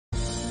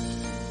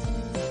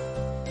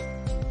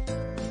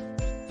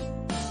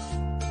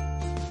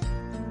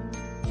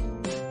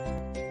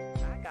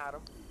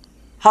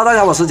哈，大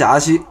家好，我是假牙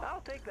西。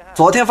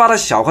昨天发的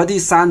小块地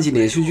3集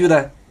连续剧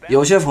呢，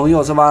有些朋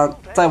友是吧，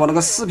在我那个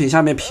视频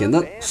下面评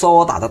论说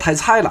我打得太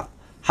菜了，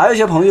还有一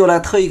些朋友呢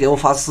特意给我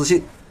发私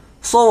信，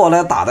说我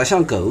呢打得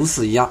像狗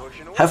屎一样，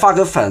还发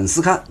给粉丝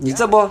看，你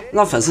这不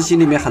让粉丝心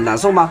里面很难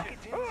受吗？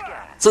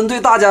针对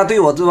大家对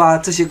我对吧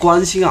这些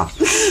关心啊，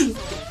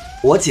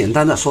我简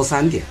单的说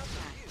3点。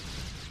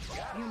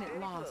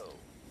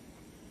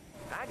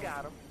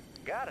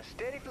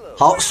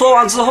好，说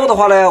完之后的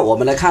话呢，我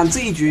们来看这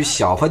一局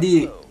小块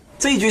地。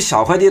这一局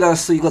小块地呢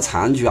是一个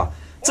残局啊。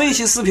这一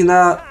期视频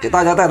呢给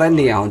大家带来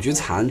2局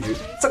残局。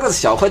这个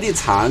小块地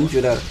残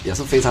局呢也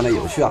是非常的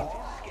有趣啊。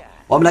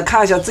我们来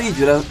看一下这一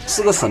局呢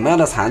是个什么样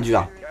的残局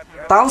啊。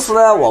当时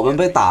呢我们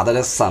被打的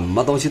呢什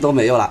么东西都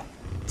没有了，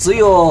只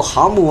有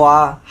航母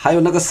啊，还有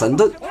那个神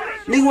盾，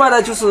另外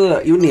呢就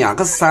是有2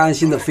个3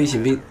星的飞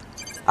行兵。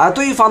而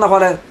对方的话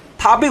呢，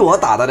他被我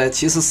打的呢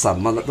其实什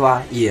么的对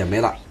吧也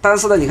没了，但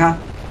是呢你看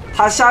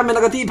他下面那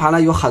个地盘呢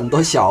有很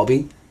多小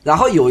兵，然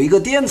后有一个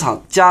电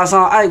厂，加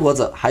上爱国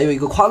者，还有一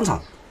个矿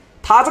场。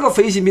他这个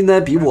飞行兵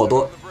呢比我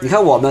多，你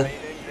看我们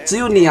只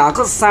有2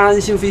个3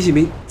星飞行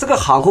兵，这个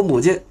航空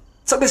母舰，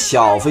这个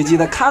小飞机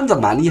呢看着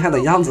蛮厉害的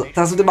样子，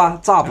但是对吧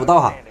炸不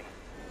到哈。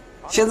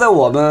现在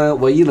我们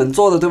唯一能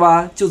做的对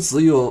吧，就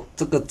只有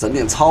这个整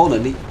点超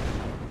能力。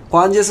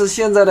关键是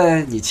现在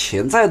呢，你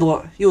钱再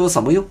多又有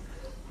什么用？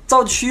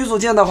造驱逐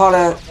舰的话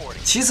呢，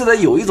其实呢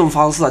有一种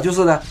方式啊，就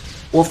是呢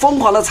我疯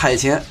狂的踩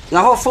钱，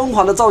然后疯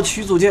狂的造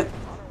驱逐舰，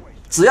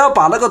只要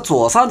把那个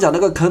左上角那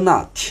个坑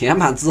啊填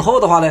满之后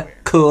的话呢，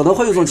可能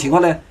会有一种情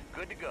况呢，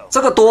这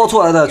个多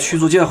出来的驱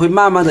逐舰会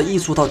慢慢的溢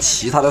出到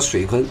其他的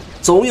水坑，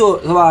总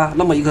有是吧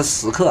那么一个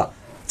时刻，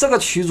这个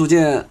驱逐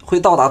舰会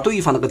到达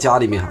对方那个家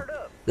里面，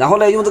然后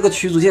呢用这个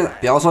驱逐舰，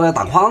比方说呢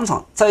打矿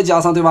场，再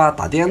加上对吧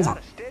打电厂，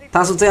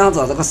但是这样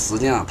子这个时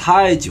间啊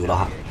太久了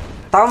哈。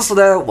当时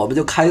呢我们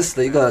就开始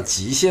了一个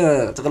极限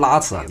这个拉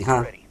扯啊，你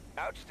看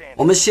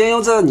我们先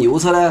用这个牛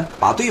车呢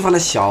把对方的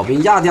小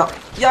兵压掉，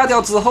压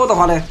掉之后的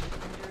话呢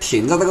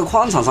停在这个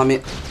矿场上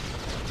面，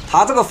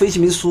他这个飞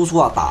行兵输出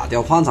啊打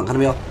掉矿场，看到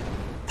没有？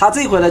他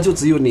这回呢就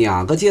只有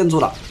2个建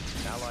筑了，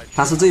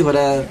但是这回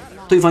呢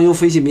对方用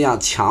飞行兵啊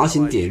强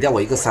行点掉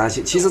我一个3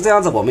星，其实这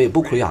样子我们也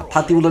不亏啊，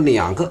他丢了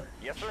2个。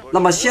那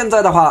么现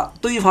在的话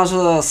对方是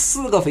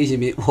4个飞行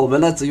兵，我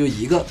们呢只有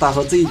1个，大家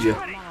说这一局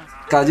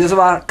感觉是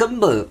吧根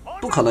本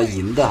不可能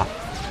赢的。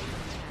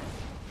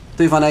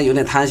对方呢有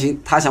点贪心，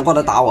他想过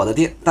来打我的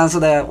店，但是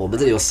呢我们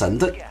这里有神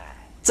盾，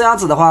这样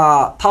子的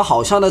话他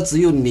好像呢只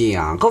有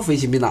2个飞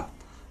行兵了。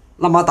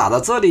那么打到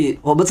这里，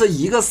我们这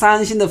一个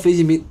3星的飞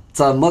行兵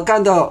怎么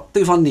干掉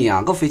对方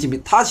2个飞行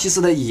兵？他其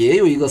实呢也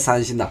有一个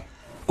3星的，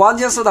关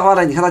键是的话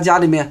呢，你看他家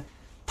里面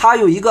他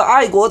有一个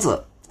爱国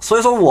者，所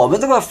以说我们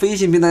这个飞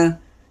行兵呢，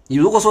你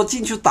如果说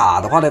进去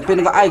打的话呢，被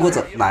那个爱国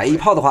者来一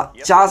炮的话，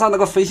加上那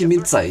个飞行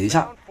兵整一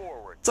下，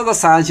这个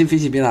3星飞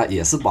行兵呢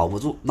也是保不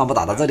住。那么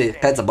打到这里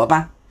该怎么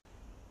办？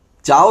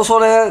假如说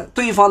呢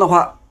对方的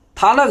话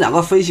他那2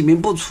个飞行兵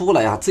不出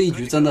来啊，这一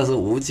局真的是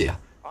无解啊。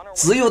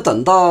只有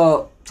等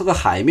到这个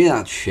海面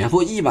啊全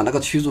部溢满那个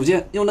驱逐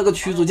舰，用那个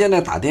驱逐舰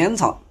呢打电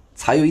厂，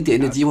才有一点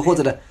点机会，或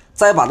者呢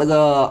再把那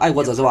个爱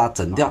国者是吧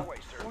整掉。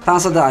但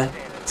是呢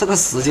这个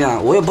时间啊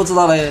我也不知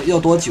道呢要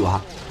多久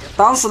啊。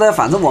当时呢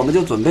反正我们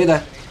就准备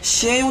呢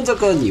先用这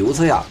个牛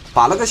车呀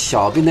把那个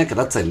小兵呢给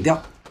它整掉。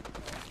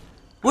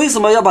为什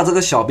么要把这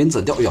个小兵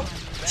整掉？哎呦，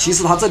其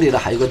实他这里呢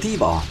还有个地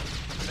堡啊。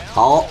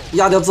好，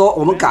压掉之后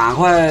我们赶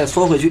快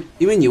缩回去，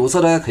因为牛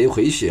车呢可以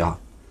回血啊。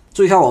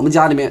注意看我们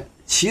家里面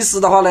其实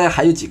的话呢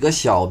还有几个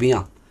小兵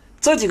啊，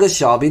这几个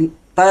小兵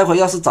待会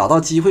要是找到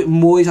机会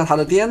摸一下他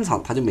的电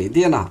厂，他就没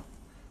电了。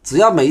只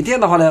要没电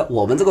的话呢，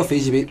我们这个飞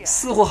行兵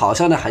似乎好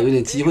像呢还有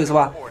点机会是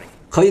吧，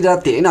可以的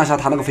点2下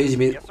他那个飞行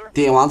兵，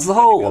点完之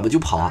后我们就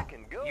跑啊。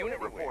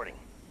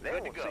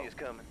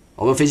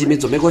我们飞行兵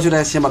准备过去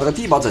呢，先把这个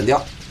地堡整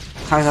掉，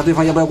看一下对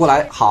方要不要过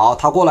来。好，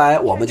他过来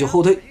我们就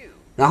后退，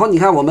然后你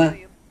看我们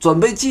准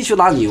备继续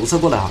拉牛车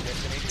过来啊。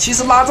其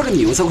实拉这个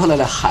牛车过来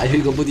呢还有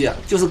一个目的啊，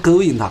就是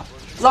勾引他，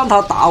让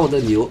他打我的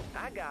牛。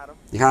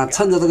你看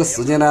趁着这个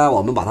时间呢，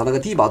我们把他那个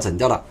地堡整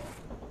掉了。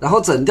然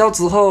后整掉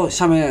之后，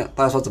下面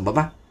大家说怎么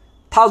办？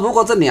他如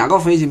果这2个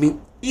飞行兵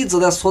一直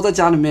在缩在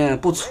家里面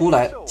不出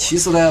来，其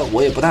实呢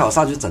我也不太好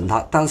上去整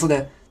他。但是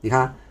呢你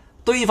看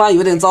对方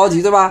有点着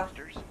急对吧，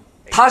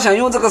他想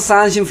用这个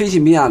3星飞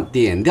行兵啊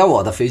点掉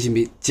我的飞行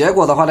兵，结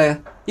果的话呢，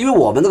因为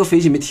我们这个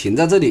飞行兵停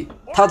在这里，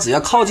他只要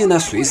靠近呢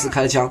随时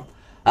开枪，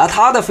而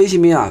他的飞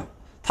行兵啊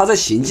他在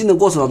行进的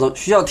过程当中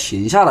需要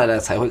停下来呢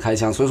才会开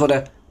枪，所以说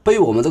呢被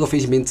我们这个飞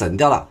行兵整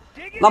掉了。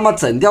那么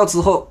整掉之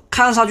后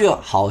看上去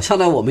好像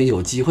呢我们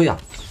有机会啊，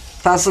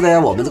但是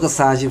呢我们这个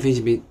3星飞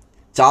行兵，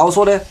假如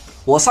说呢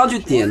我上去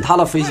点他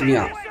的飞行兵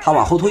啊，他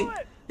往后退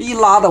一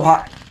拉的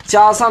话，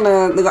加上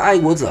呢那个爱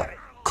国者，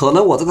可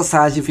能我这个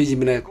3星飞行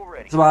兵呢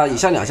是吧1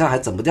下2下还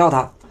整不掉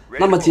他。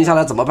那么接下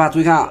来怎么办？注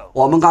意看啊，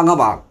我们刚刚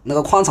把那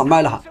个矿场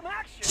卖了，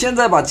现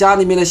在把家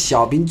里面的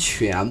小兵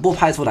全部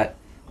派出来。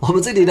我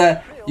们这里呢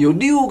有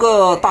6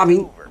个大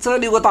兵，这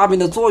6个大兵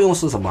的作用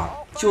是什么？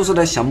就是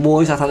呢想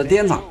摸一下他的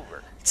电厂，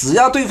只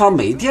要对方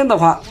没电的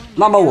话，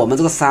那么我们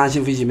这个3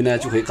星飞行兵呢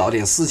就可以搞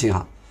点事情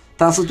哈。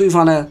但是对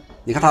方呢，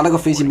你看他那个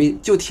飞行兵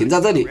就停在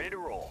这里，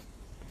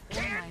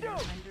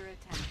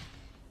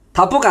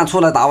他不敢出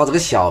来打我这个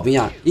小兵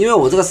啊，因为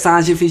我这个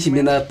3星飞行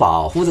兵呢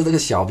保护着这个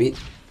小兵。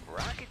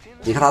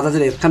你看他在这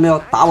里，看没有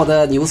打我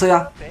的牛车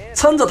呀？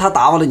趁着他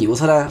打我的牛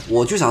车呢，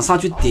我就想上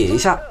去点一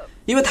下，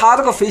因为他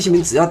这个飞行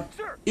兵只要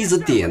一直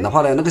点的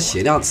话呢，那个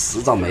血量迟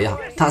早没啊。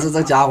但是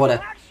这家伙呢，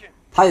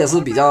他也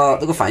是比较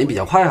这个反应比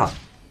较快哈。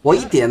我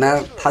一点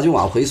呢，他就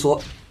往回缩。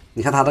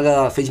你看他这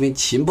个飞行兵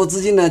情不自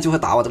禁呢，就会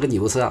打我这个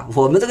牛车啊。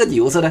我们这个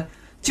牛车呢，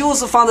就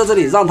是放在这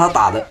里让他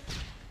打的。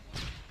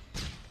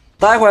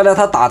待会儿呢，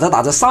他打着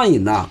打着上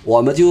瘾了，我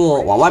们就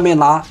往外面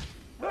拉，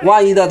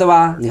万一的对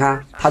吧？你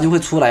看他就会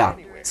出来啊。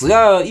只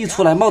要一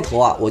出来冒头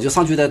啊，我就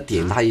上去再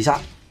点他一下。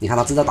你看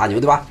他正在打牛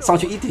对吧？上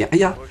去一点，哎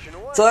呀，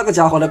这个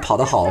家伙呢跑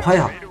得好快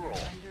啊！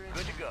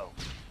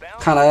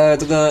看来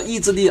这个意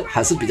志力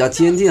还是比较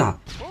坚定啊。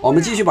我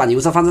们继续把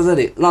牛车放在这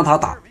里，让他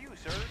打。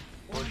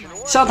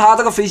像他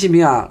这个飞行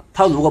兵啊，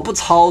他如果不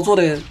操作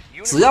呢，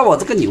只要我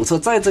这个牛车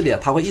在这里，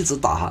他会一直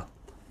打哈。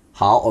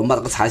好，我们把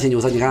这个残血牛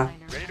车，你看，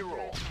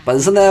本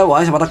身呢我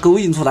还想把它勾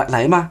引出来，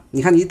来嘛，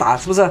你看你打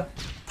是不是？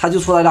他就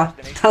出来了，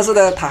但是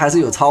呢他还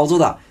是有操作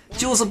的。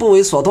就是不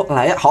为所动，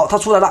来，好，他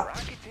出来了，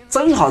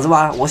正好是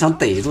吧？我想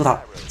逮住他，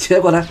结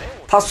果呢，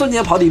他瞬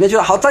间跑里面去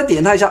了。好，再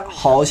点他一下，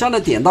好像呢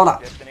点到了。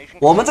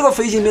我们这个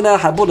飞行兵呢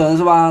还不能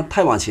是吧？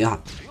太往前哈。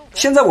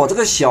现在我这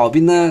个小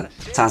兵呢，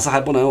暂时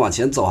还不能往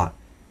前走啊，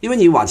因为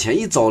你往前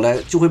一走呢，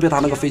就会被他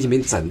那个飞行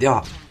兵整掉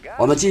啊。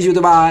我们继续对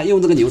吧？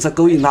用这个牛车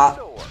勾引他。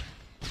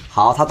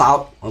好，他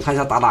打，我看一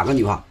下打哪个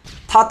牛啊？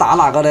他打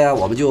哪个呢？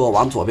我们就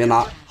往左边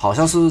拉，好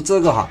像是这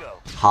个哈。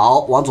好，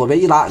往左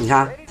边一拉，你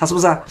看他是不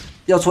是？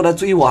要出来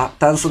追我啊，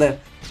但是呢，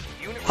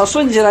他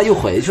瞬间呢又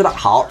回去了。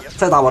好，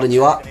再打我的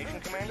牛啊！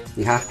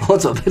你看我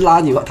准备拉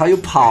牛，他又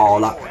跑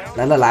了。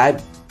来，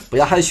不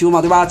要害羞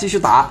嘛，对吧？继续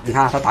打。你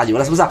看他打牛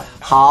了，是不是？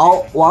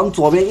好，往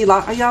左边一拉，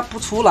哎呀，不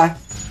出来。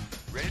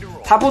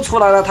他不出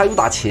来了，他又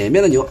打前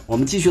面的牛。我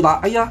们继续拉。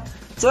哎呀，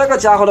这个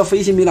家伙的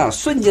飞行兵呢，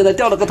瞬间的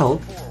掉了个头，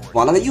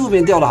往那个右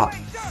边掉了哈。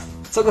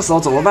这个时候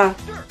怎么办？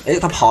哎，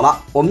他跑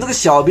了。我们这个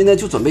小兵呢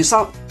就准备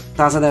上，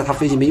但是呢，他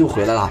飞行兵又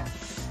回来了。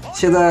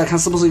现在看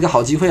是不是一个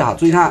好机会啊？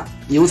注意看，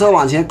牛车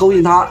往前勾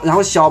引他，然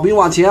后小兵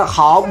往前，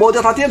好，摸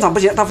掉他电场不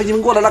行，他飞行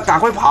兵过来了，赶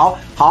快跑！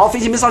好，飞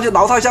行兵上去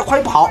挠他一下，快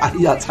跑！哎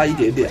呀，差一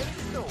点点。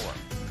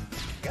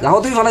然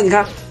后对方呢，你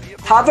看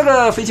他这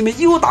个飞行兵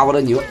又打我的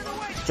牛，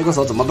这个时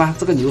候怎么办？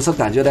这个牛车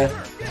感觉呢，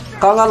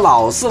刚刚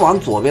老是往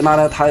左边拉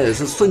呢，他也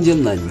是瞬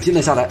间冷静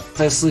了下来。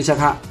再试一下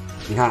看，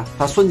你看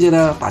他瞬间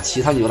呢打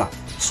其他牛了，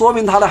说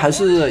明他呢还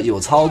是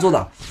有操作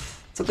的。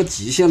这个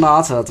极限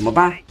拉扯怎么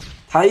办？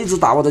他一直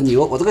打我的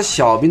牛，我这个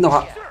小兵的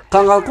话，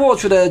刚刚过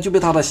去呢就被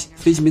他的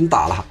飞行兵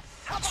打了，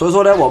所以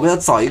说呢，我们要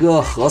找一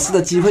个合适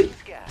的机会。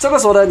这个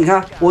时候呢，你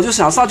看我就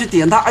想上去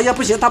点他，哎呀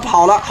不行，他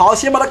跑了，好，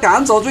先把他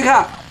赶走。注意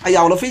看，哎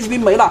呀，我的飞行兵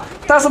没了，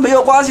但是没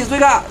有关系。注意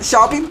看，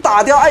小兵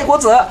打掉爱国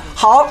者，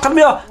好，看到没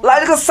有？来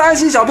了个3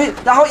星小兵，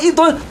然后一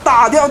蹲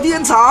打掉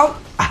电场，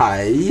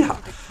哎呀，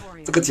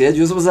这个结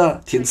局是不是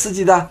挺刺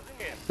激的？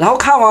然后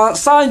看完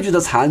上一局的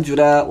残局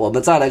呢，我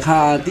们再来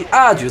看第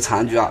2局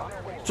残局啊。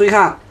注意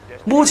看。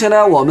目前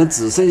呢，我们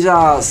只剩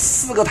下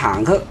4个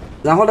坦克，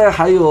然后呢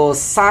还有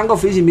3个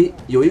飞行兵，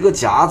有一个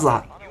夹子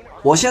哈。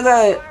我现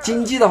在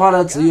经济的话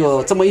呢，只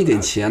有这么一点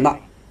钱了。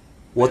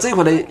我这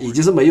会呢已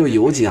经是没有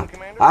油井啊，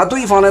而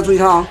对方呢，注意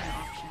看啊，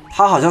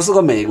他好像是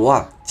个美国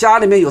啊，家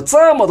里面有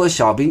这么多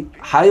小兵，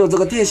还有这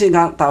个电线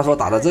杆，大家说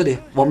打到这里，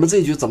我们这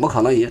一局怎么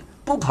可能赢？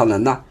不可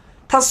能的。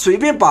他随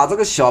便把这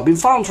个小兵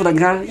放出来，你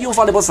看又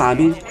放了一波伞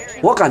兵，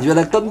我感觉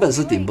呢根本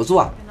是顶不住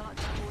啊。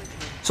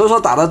所以说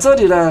打到这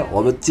里呢，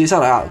我们接下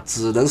来啊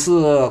只能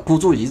是孤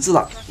注一掷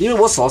了，因为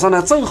我手上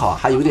呢正好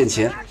还有点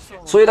钱，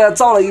所以呢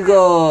造了一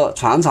个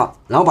船厂，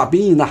然后把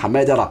兵营呢还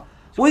卖掉了。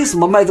为什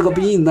么卖这个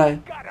兵营呢？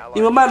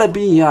因为卖了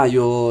兵营啊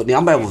有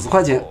250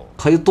块钱，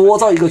可以多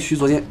造一个驱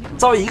逐舰，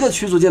造一个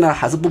驱逐舰呢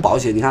还是不保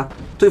险。你看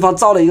对方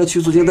造了一个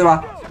驱逐舰对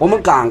吧？我们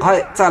赶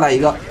快再来一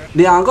个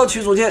，2个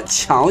驱逐舰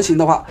强行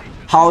的话，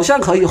好像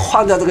可以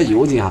换掉这个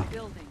油井啊。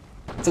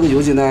这个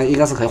油井呢应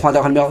该是可以换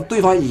掉，看到没有？对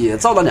方也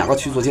造了2个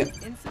驱逐舰。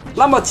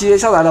那么接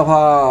下来的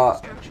话，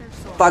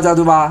大家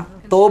对吧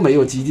都没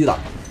有基地了，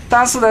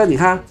但是呢，你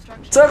看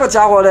这个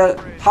家伙呢，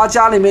他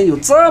家里面有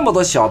这么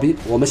多小兵，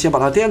我们先把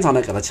他电厂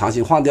呢给他强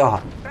行换掉哈。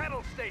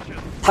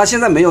他现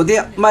在没有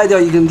电，卖掉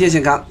1根电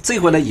线杆，这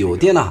回呢有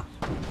电了。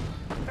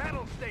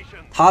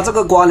他这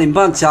个光灵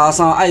棒加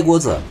上爱国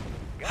者，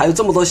还有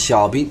这么多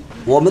小兵，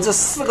我们这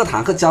4个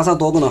坦克加上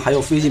多功能还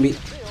有飞行兵，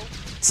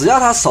只要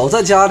他守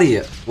在家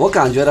里，我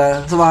感觉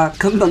呢是吧，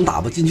根本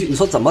打不进去。你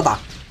说怎么打？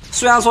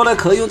虽然说呢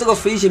可以用这个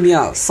飞行兵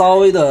啊稍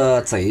微的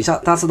整一下，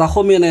但是它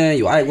后面呢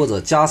有爱国者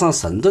加上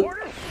神盾，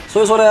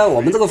所以说呢我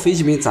们这个飞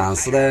行兵暂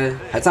时呢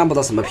还占不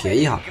到什么便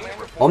宜哈。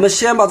我们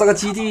先把这个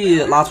基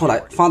地拉出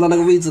来，放到那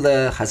个位置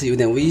呢还是有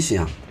点危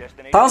险啊。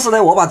当时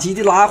呢我把基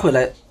地拉回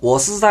来，我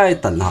是在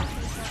等啊，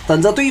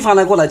等着对方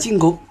呢过来进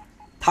攻。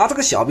他这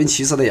个小兵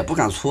其实呢也不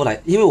敢出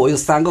来，因为我有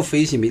3个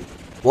飞行兵，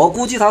我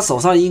估计他手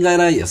上应该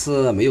呢也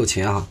是没有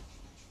钱哈。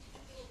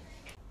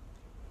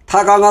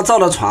他刚刚造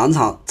了船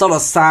厂，造了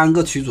3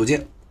个驱逐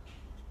舰。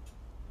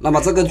那么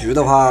这个局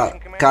的话，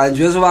感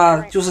觉是吧，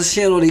就是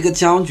陷入了一个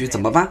僵局，怎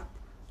么办？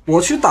我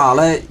去打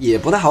呢也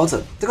不太好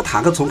整，这个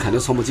坦克冲肯定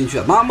冲不进去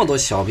啊，那么多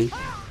小兵，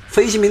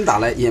飞行兵打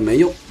呢也没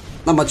用。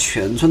那么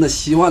全村的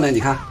希望呢，你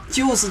看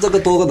就是这个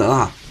多功能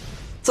哈，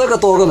这个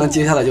多功能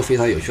接下来就非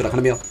常有趣了，看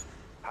到没有？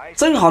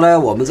正好呢，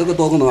我们这个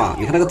多功能啊，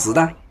你看那个子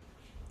弹，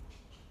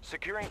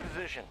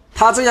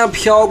它这样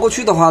飘过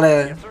去的话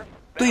呢，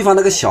对方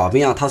那个小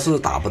兵啊，他是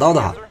打不到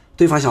的哈。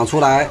对方想出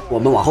来，我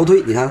们往后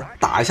退，你看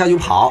打一下就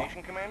跑。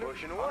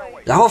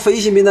然后飞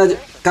行兵呢，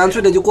干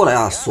脆的就过来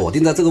啊，锁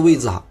定在这个位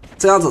置哈，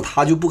这样子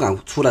他就不敢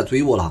出来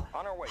追我了。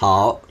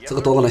好，这个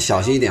多功能小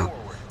心一点啊。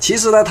其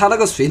实呢，他那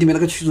个水里面那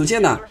个驱逐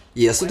舰呢，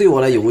也是对我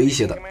来有威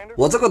胁的。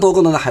我这个多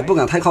功能呢，还不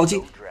敢太靠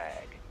近。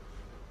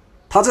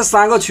他这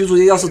3个驱逐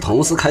舰要是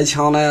同时开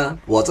枪呢，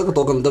我这个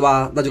多功能对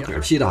吧，那就嗝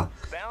屁了。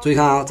注意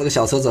看啊，这个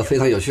小车子非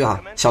常有趣哈，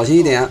小心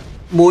一点，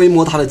摸一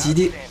摸他的基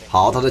地。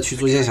好，他的驱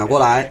逐舰想过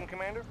来，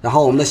然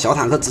后我们的小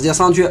坦克直接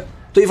上去，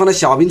对方的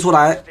小兵出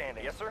来。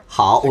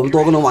好，我们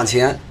多功能往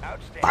前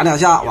打2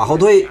下，往后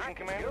退。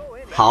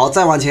好，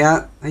再往前，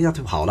哎呀，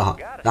退跑了哈。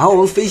然后我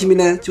们飞行兵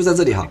呢就在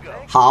这里哈。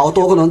好，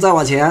多功能再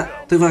往前，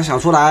对方想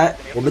出来，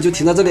我们就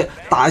停在这里，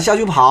打一下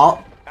就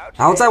跑，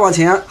然后再往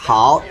前，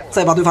好，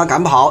再把对方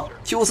赶跑，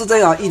就是这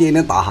样一点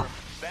点打哈。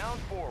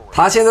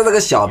他现在这个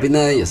小兵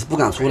呢也是不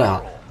敢出来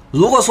哈。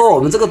如果说我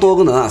们这个多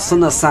功能啊升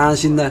了3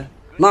星呢，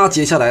那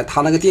接下来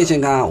他那个电线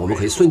杆我们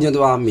可以瞬间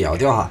对吧秒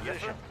掉哈。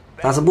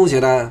但是目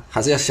前呢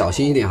还是要小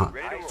心一点哈。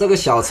这个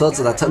小车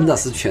子呢真的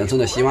是全村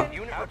的希望。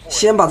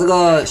先把这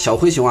个小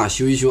灰熊啊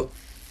修一修。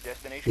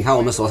你看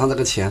我们手上这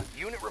个钱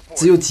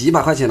只有几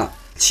百块钱了。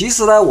其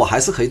实呢我还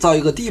是可以造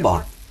一个地堡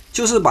啊，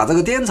就是把这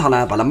个电厂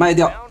呢把它卖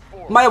掉，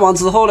卖完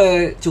之后呢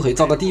就可以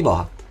造个地堡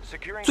啊。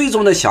最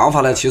终的想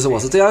法呢，其实我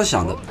是这样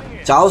想的，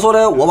假如说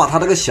呢我把他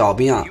那个小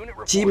兵啊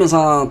基本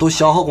上都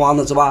消耗光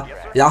了是吧，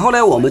然后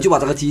呢我们就把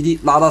这个基地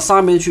拉到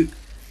上面去，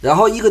然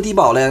后一个地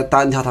堡呢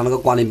单挑他那个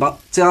光灵棒，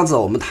这样子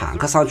我们坦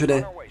克上去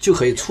呢就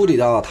可以处理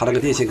掉他那个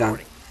电线杆。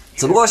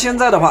只不过现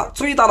在的话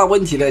最大的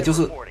问题呢就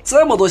是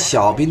这么多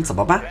小兵怎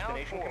么办？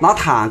拿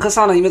坦克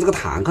上呢，因为这个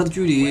坦克的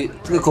距离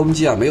这个攻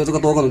击啊没有这个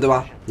多功能对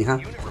吧？你看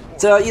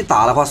这样一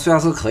打的话虽然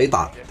是可以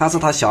打，但是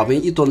他小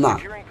兵一蹲啊，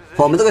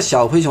我们这个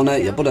小灰熊呢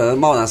也不能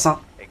贸然上。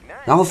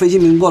然后飞行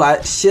兵过来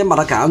先把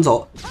他赶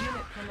走。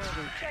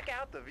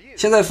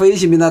现在飞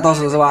行兵呢倒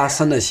是吧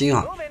升了星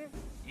啊，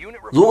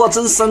如果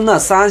真升了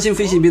3星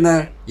飞行兵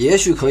呢，也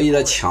许可以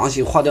呢强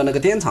行换掉那个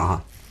电厂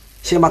哈。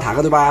先把坦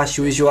克对吧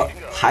修一修，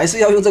还是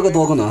要用这个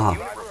多功能哈。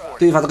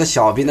对方这个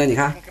小兵呢，你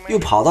看又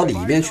跑到里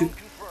面去。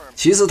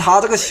其实他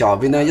这个小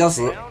兵呢，要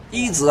是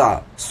一直啊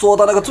缩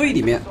到那个最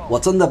里面，我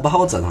真的不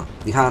好整啊。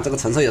你看这个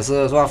陈设也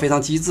是吧非常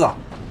机智啊，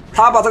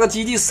他把这个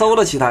基地收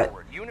了起来，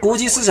估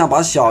计是想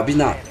把小兵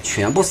呢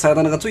全部塞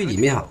到那个最里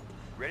面哈。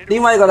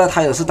另外一个呢，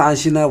他也是担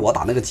心呢我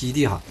打那个基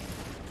地哈。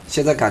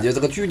现在感觉这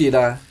个距离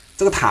呢，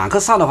这个坦克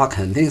上的话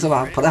肯定是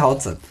吧不太好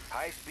整。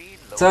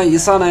这样一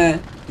上呢，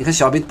你看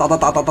小兵打，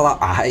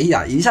哎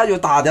呀一下就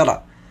打掉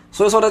了。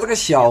所以说呢，这个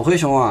小灰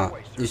熊啊，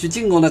你去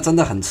进攻呢真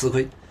的很吃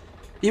亏。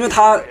因为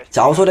他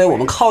假如说呢我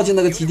们靠近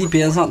那个基地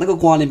边上，那个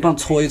光灵棒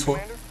戳一戳，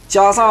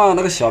加上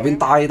那个小兵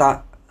搭一搭，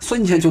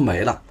瞬间就没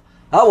了。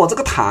而我这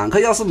个坦克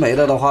要是没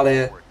了的话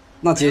呢，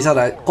那接下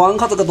来光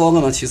靠这个多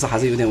功能其实还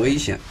是有点危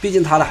险，毕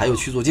竟他呢还有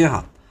驱逐舰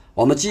哈。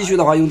我们继续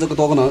的话用这个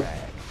多功能，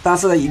但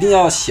是呢一定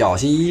要小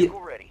心翼翼。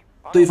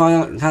对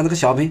方你看这个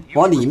小兵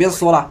往里面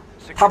缩了，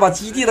他把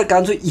基地的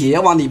干脆也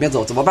往里面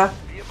走，怎么办？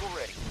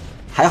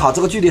还好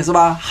这个距离是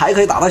吧，还可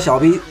以打到小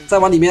兵，再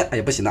往里面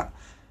哎不行了，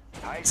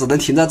只能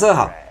停在这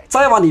哈。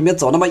再往里面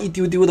走那么一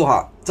丢丢的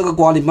话，这个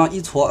光灵棒一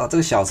戳啊，这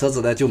个小车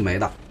子呢就没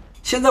了。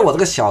现在我这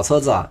个小车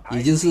子啊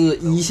已经是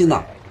1星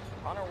了，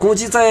估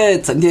计再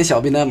整点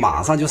小兵呢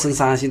马上就升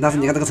3星。但是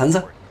你看这个陈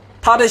设，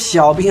他的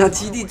小兵啊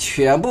基地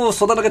全部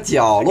缩到那个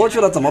角落去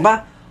了，怎么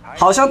办？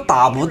好像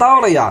打不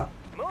到了呀。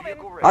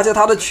而且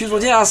他的驱逐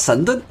舰啊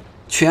神盾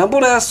全部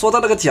呢缩到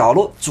那个角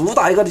落，主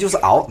打一个的就是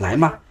熬来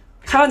嘛，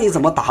看你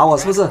怎么打我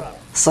是不是？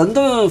神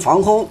盾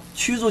防空，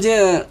驱逐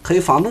舰可以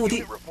防陆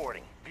地。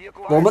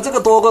我们这个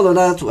多功能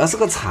呢主要是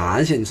个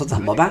残血，你说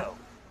怎么办？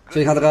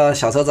所以看这个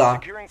小车子啊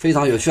非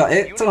常有趣啊，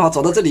哎正好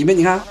走到这里面，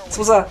你看是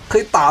不是可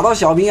以打到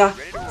小兵啊？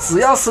只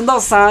要升到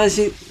3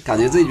星，感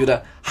觉这一局呢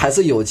还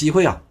是有机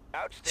会啊。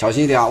小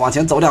心一点啊，往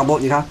前走2步，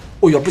你看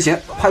哦哟不行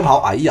快跑，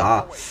哎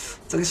呀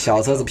这个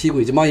小车子屁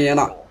股已经冒烟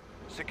了。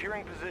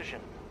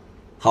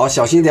好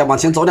小心一点，往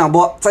前走2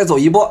步，再走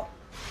1步。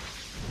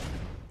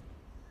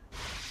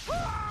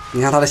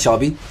你看他的小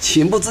兵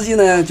情不自禁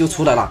呢就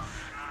出来了，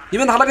因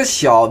为他那个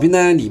小兵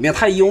呢里面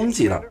太拥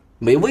挤了，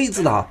没位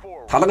置的哈。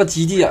他那个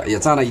基地啊也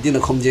占了一定的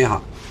空间哈。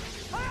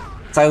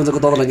再用这个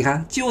多功能，你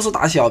看就是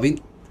打小兵，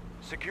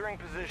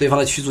对方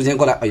的驱逐舰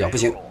过来，哎呀不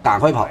行赶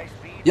快跑，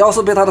要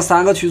是被他的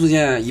3个驱逐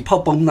舰一炮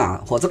崩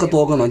了，我这个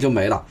多功能就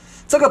没了。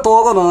这个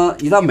多功能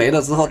一旦没了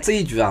之后，这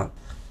一局啊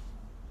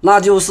那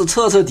就是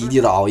彻彻底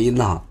底的熬鹰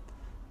了哈。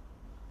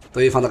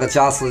对方这个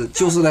架势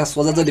就是呢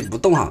缩在这里不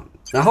动哈。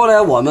然后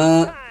呢，我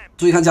们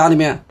注意看家里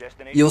面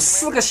有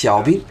4个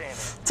小兵，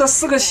这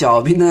4个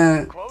小兵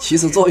呢，其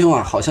实作用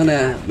啊好像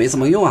呢没什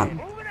么用啊。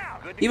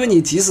因为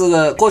你即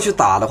使过去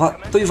打的话，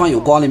对方有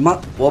光灵帽，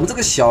我们这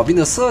个小兵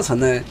的射程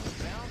呢，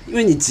因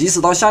为你即使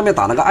到下面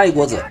打那个爱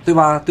国者，对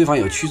吧？对方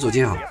有驱逐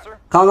舰哈。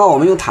刚刚我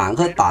们用坦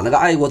克打那个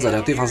爱国者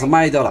呢，对方是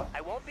卖掉了。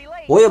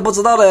我也不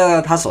知道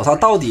呢，他手上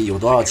到底有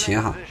多少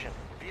钱哈。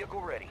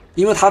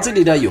因为他这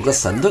里呢有个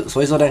神盾，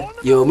所以说呢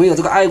有没有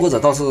这个爱国者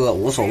倒是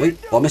无所谓。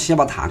我们先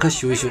把坦克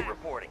修一修。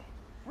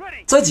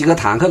这几个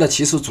坦克呢，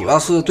其实主要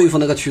是对付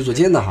那个驱逐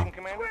舰的哈。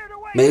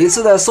每一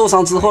次的受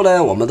伤之后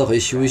呢，我们都可以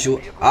修一修。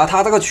而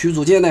他这个驱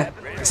逐舰呢，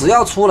只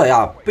要出来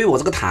呀，被我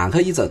这个坦克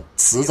一整，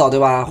迟早对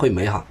吧会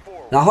没哈。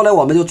然后呢，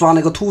我们就装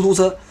了一个突突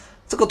车。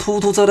这个突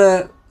突车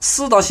呢，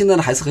试到现在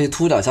呢还是可以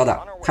突2下的。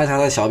看一下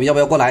他的小兵要不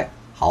要过来。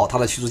好，他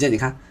的驱逐舰你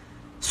看，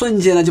瞬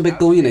间呢就被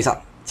勾引了一下，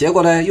结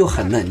果呢又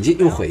很冷静，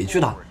又回去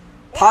了。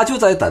他就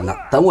在等了，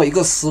等我一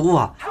个失误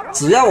啊！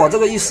只要我这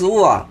个一失误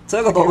啊，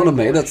这个多功能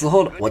没了之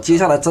后，我接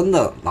下来真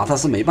的拿他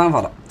是没办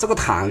法了。这个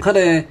坦克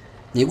呢，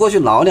你过去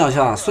挠2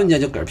下，瞬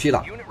间就嗝屁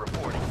了。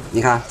你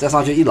看，再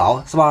上去一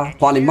挠是吧？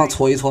光灵棒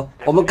戳一戳，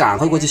我们赶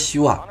快过去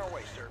修啊！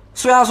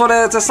虽然说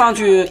呢，再上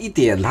去一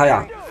点他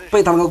呀，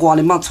被他那个光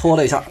灵棒戳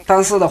了一下，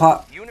但是的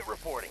话，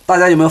大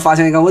家有没有发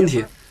现一个问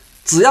题？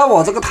只要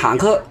我这个坦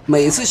克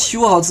每次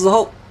修好之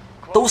后，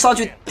都上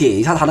去点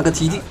一下他那个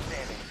基地。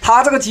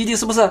他这个基地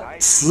是不是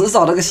迟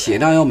早那个血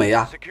量要没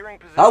啊？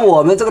而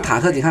我们这个坦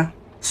克你看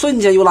瞬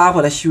间又拉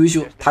回来修一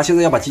修，他现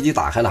在要把基地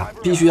打开了，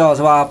必须要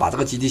是吧把这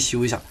个基地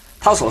修一下。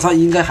他手上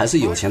应该还是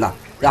有钱的。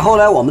然后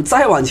呢，我们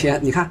再往前，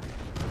你看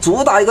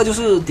主打一个就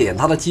是点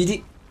他的基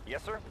地。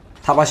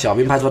他把小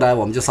兵派出来，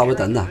我们就稍微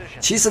等等。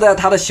其实呢，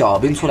他的小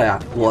兵出来啊，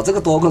我这个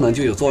多功能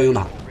就有作用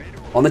了。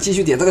我们继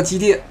续点这个基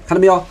地，看到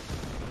没有？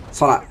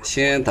算了，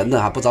先等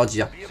等啊，不着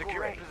急啊。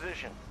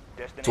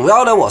主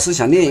要呢，我是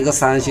想练一个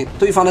3星，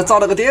对方呢造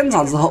了个电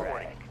厂之后，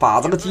把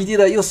这个基地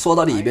呢又缩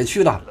到里边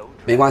去了。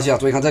没关系啊，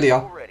注意看这里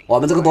啊，我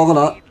们这个多功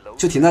能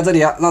就停在这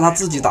里啊，让他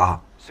自己打。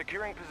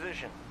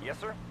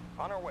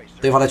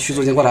对方的驱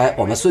逐舰过来，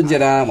我们瞬间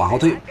呢往后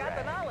退。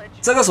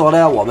这个时候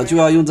呢，我们就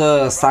要用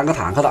这3个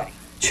坦克了，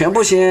全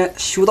部先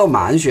修到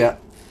满血。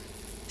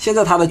现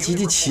在他的基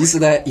地其实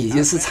呢已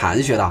经是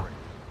残血了，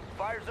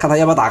看他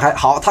要不要打开。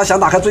好，他想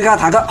打开，追看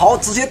坦克，好，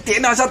直接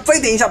点2下，再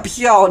点一下，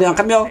漂亮，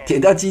看到没有？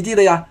点掉基地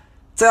了呀。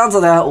这样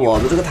子呢，我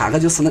们这个坦克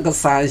就是那个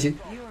3星。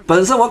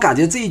本身我感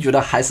觉这一局呢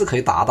还是可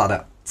以打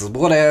的，只不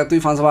过呢，对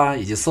方是吧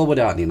已经受不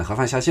了领了盒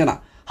饭下线了。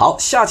好，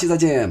下期再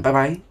见，拜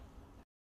拜。